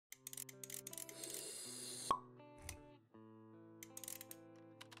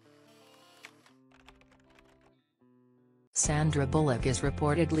Sandra Bullock is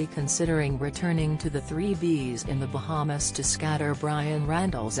reportedly considering returning to the Three Bs in the Bahamas to scatter Bryan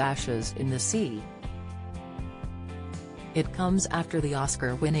Randall's ashes in the sea. It comes after the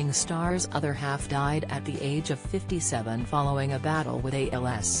Oscar-winning star's other half died at the age of 57 following a battle with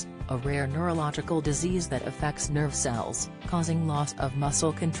ALS, a rare neurological disease that affects nerve cells, causing loss of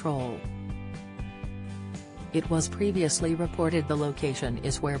muscle control. It was previously reported the location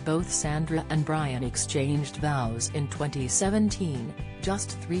is where both Sandra and Bryan exchanged vows in 2017,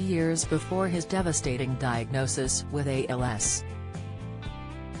 just 3 years before his devastating diagnosis with ALS.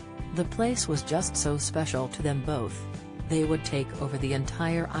 The place was just so special to them both. They would take over the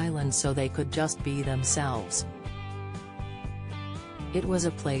entire island so they could just be themselves. It was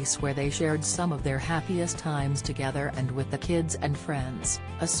a place where they shared some of their happiest times together and with the kids and friends,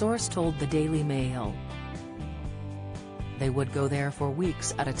 a source told the Daily Mail. They would go there for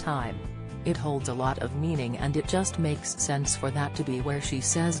weeks at a time. It holds a lot of meaning and it just makes sense for that to be where she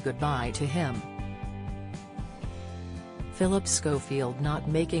says goodbye to him. Philip Schofield not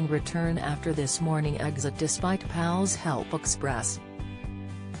making return after this morning exit despite pal's help express.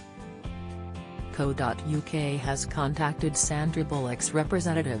 Co.uk has contacted Sandra Bullock's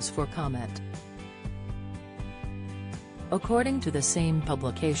representatives for comment. According to the same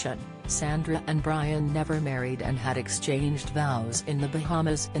publication, Sandra and Bryan never married and had exchanged vows in the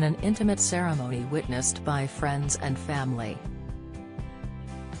Bahamas in an intimate ceremony witnessed by friends and family.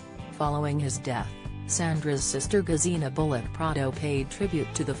 Following his death, Sandra's sister Gazina Bullock Prado paid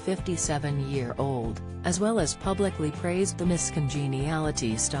tribute to the 57-year-old, as well as publicly praised the Miss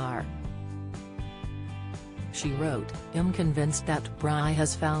Congeniality star. She wrote, "I'm convinced that Bry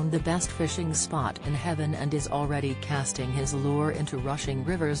has found the best fishing spot in heaven and is already casting his lure into rushing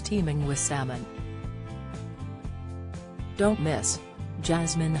rivers teeming with salmon. Don't miss.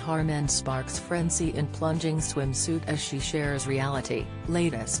 Jasmine Harmon sparks frenzy in plunging swimsuit as she shares reality.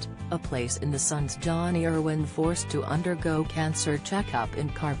 Latest, a place in the sun's Johnny Irwin forced to undergo cancer checkup in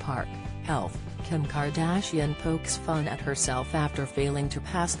car park. Health, Kim Kardashian pokes fun at herself after failing to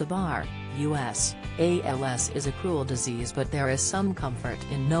pass the bar. US, ALS is a cruel disease but there is some comfort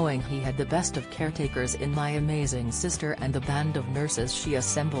in knowing he had the best of caretakers in my amazing sister and the band of nurses she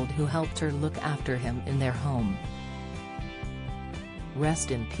assembled who helped her look after him in their home.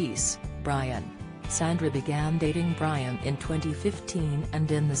 Rest in peace, Bryan." Sandra began dating Bryan in 2015 and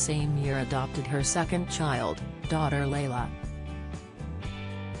in the same year adopted her second child, daughter Layla.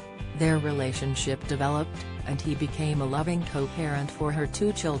 Their relationship developed, and he became a loving co-parent for her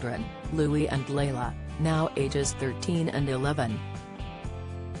two children, Louie and Layla, now ages 13 and 11.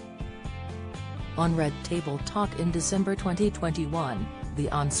 On Red Table Talk in December 2021, the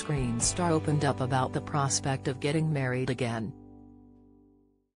on-screen star opened up about the prospect of getting married again.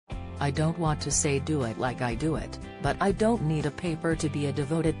 "I don't want to say do it like I do it, but I don't need a paper to be a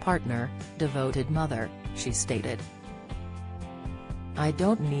devoted partner, devoted mother," she stated. "I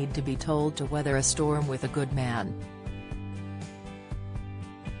don't need to be told to weather a storm with a good man."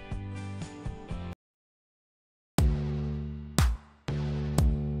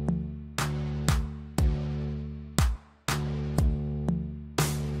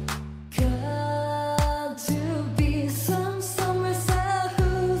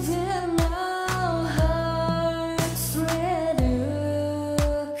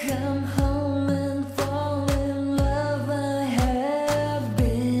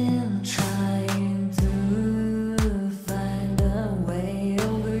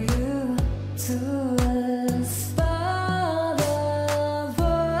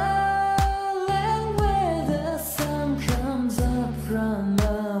 From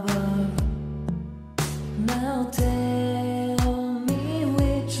above, now take